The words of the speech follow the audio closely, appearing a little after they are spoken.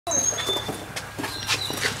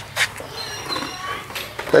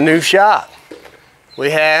The new shop.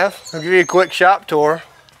 I'll give you a quick shop tour.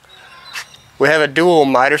 We have a dual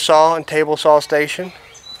miter saw and table saw station.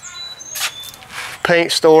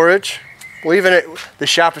 Paint storage. The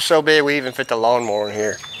shop is so big we even fit the lawnmower in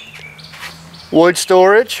here. Wood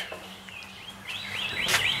storage.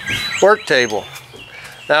 Work table.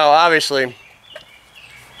 Now obviously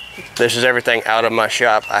this is everything out of my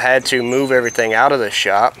shop. I had to move everything out of the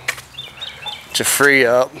shop to free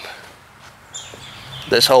up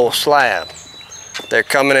this whole slab. They're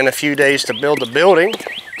coming in a few days to build the building.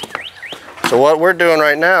 So what we're doing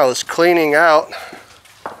right now is cleaning out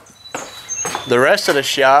the rest of the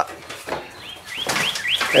shop,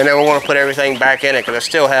 and then we want to put everything back in it because I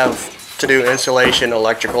still have to do insulation,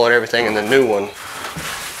 electrical, and everything in the new one.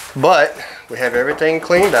 But we have everything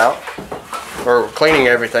cleaned out, or cleaning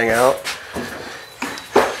everything out.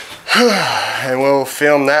 And we'll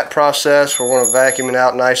film that process. We're going to vacuum it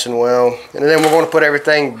out nice and well. And then we're going to put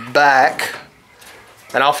everything back.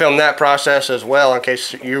 And I'll film that process as well in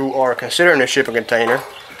case you are considering a shipping container.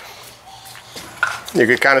 You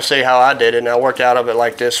could kind of see how I did it. And I worked out of it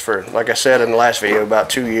like this for, like I said in the last video, about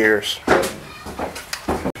 2 years.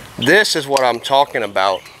 This is what I'm talking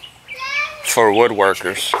about for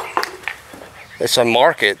woodworkers. It's a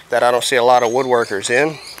market that I don't see a lot of woodworkers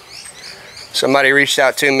in. Somebody reached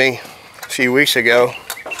out to me a few weeks ago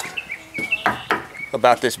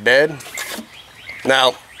about this bed.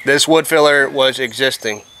 Now, this wood filler was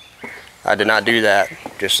existing. I did not do that,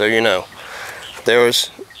 just so you know. There was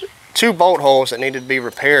 2 bolt holes that needed to be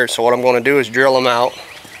repaired, so what I'm going to do is drill them out,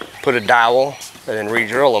 put a dowel, and then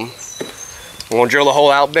re-drill them. I'm going to drill the hole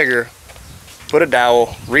out bigger, put a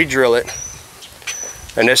dowel, re-drill it.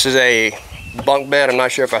 And this is a bunk bed. I'm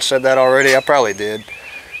not sure if I said that already. I probably did.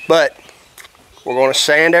 But we're going to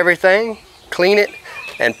sand everything, clean it,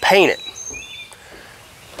 and paint it.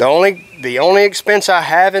 The only expense I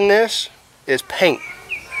have in this is paint.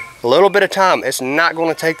 A little bit of time. It's not going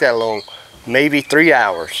to take that long. Maybe 3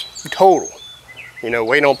 hours total. You know,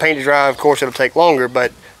 waiting on paint to dry, of course, it'll take longer,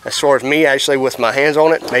 but as far as me actually with my hands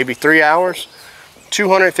on it, maybe 3 hours,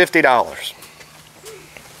 $250.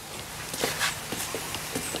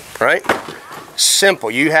 Right? Simple.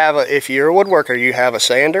 If you're a woodworker, you have a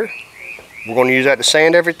sander. We're going to use that to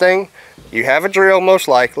sand everything. You have a drill, most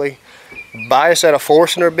likely. Buy a set of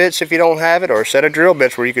Forstner bits if you don't have it, or a set of drill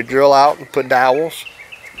bits where you could drill out and put dowels.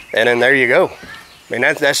 And then there you go. I mean,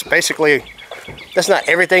 that's basically, that's not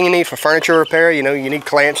everything you need for furniture repair. You know, you need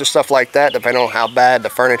clamps and stuff like that, depending on how bad the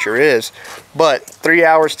furniture is. But 3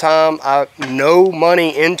 hours time, no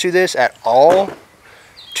money into this at all,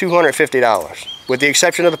 $250. With the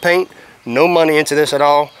exception of the paint, no money into this at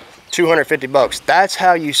all, 250 bucks. That's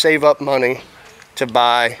how you save up money to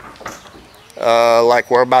buy, like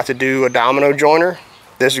we're about to do a domino joiner.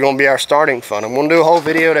 This is going to be our starting fund. I'm going to do a whole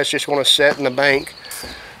video that's just going to sit in the bank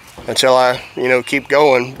until I, keep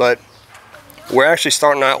going. But we're actually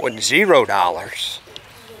starting out with $0.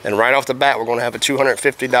 And right off the bat, we're going to have a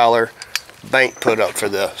 $250 bank put up for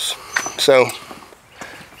this. So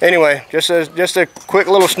anyway, just a quick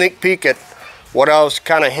little sneak peek at what I was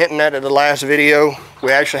kind of hinting at in the last video.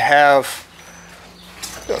 We actually have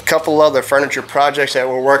a couple other furniture projects that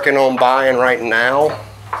we're working on buying right now.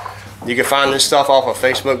 You can find this stuff off of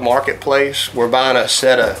Facebook Marketplace. We're buying a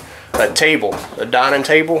set of a dining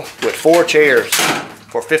table with 4 chairs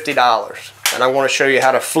for $50. And I want to show you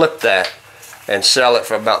how to flip that and sell it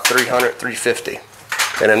for about $300, $350.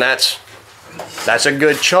 And then that's a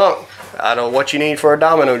good chunk out of what you need for a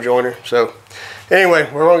domino joiner. So anyway,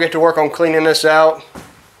 we're going to get to work on cleaning this out.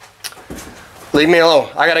 Leave me alone.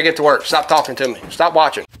 I got to get to work. Stop talking to me. Stop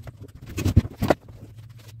watching.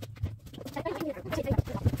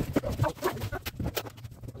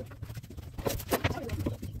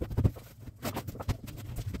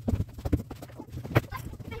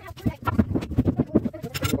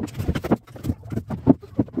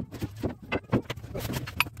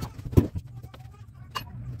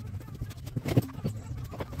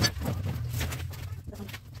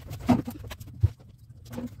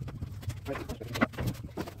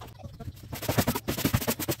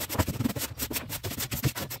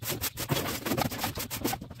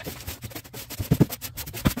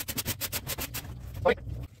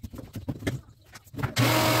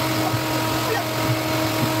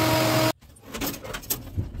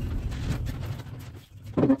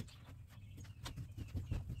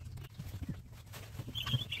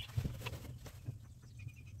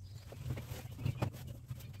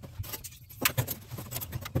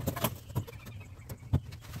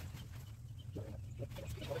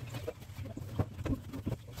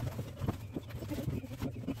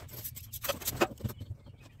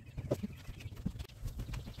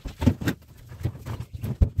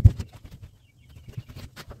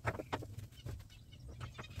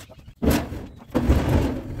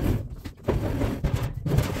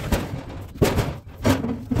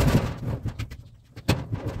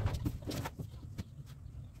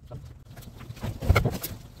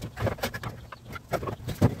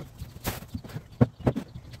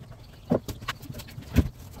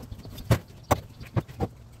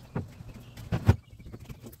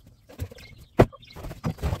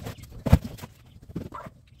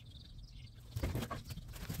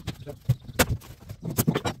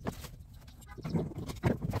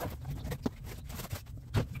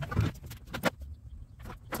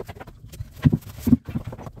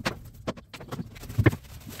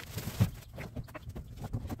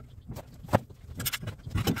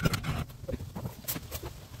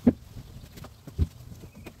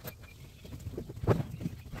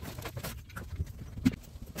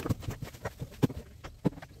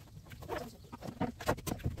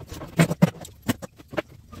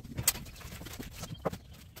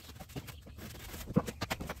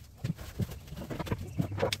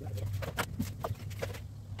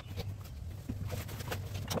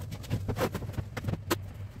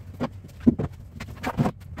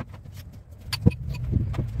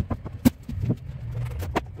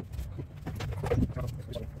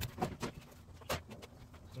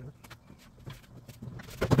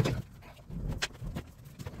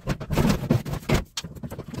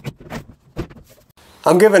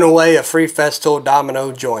 I'm giving away a free festool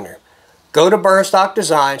domino joiner. Go to Burnstock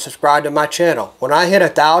Design, subscribe to my channel. When I hit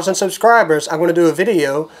 1,000 subscribers, I'm going to do a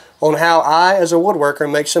video on how I, as a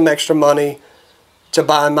woodworker, make some extra money to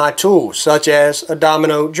buy my tools, such as a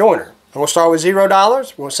domino joiner. I'm going to start with $0.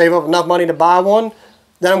 I'm going to save up enough money to buy one.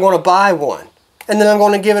 Then I'm going to buy one. And then I'm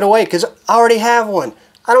going to give it away because I already have one.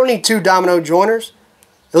 I don't need 2 domino joiners.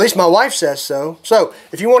 At least my wife says so. So,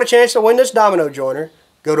 if you want a chance to win this domino joiner,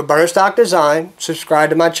 go to Burnstock Design,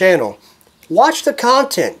 subscribe to my channel. Watch the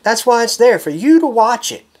content. That's why it's there, for you to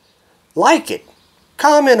watch it. Like it.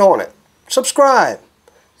 Comment on it. Subscribe.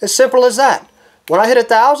 As simple as that. When I hit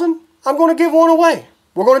 1,000, I'm going to give one away.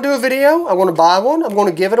 We're going to do a video. I'm going to buy one. I'm going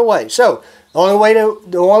to give it away. So, the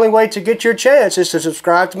only way to get your chance is to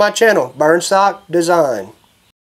subscribe to my channel, Burnstock Design.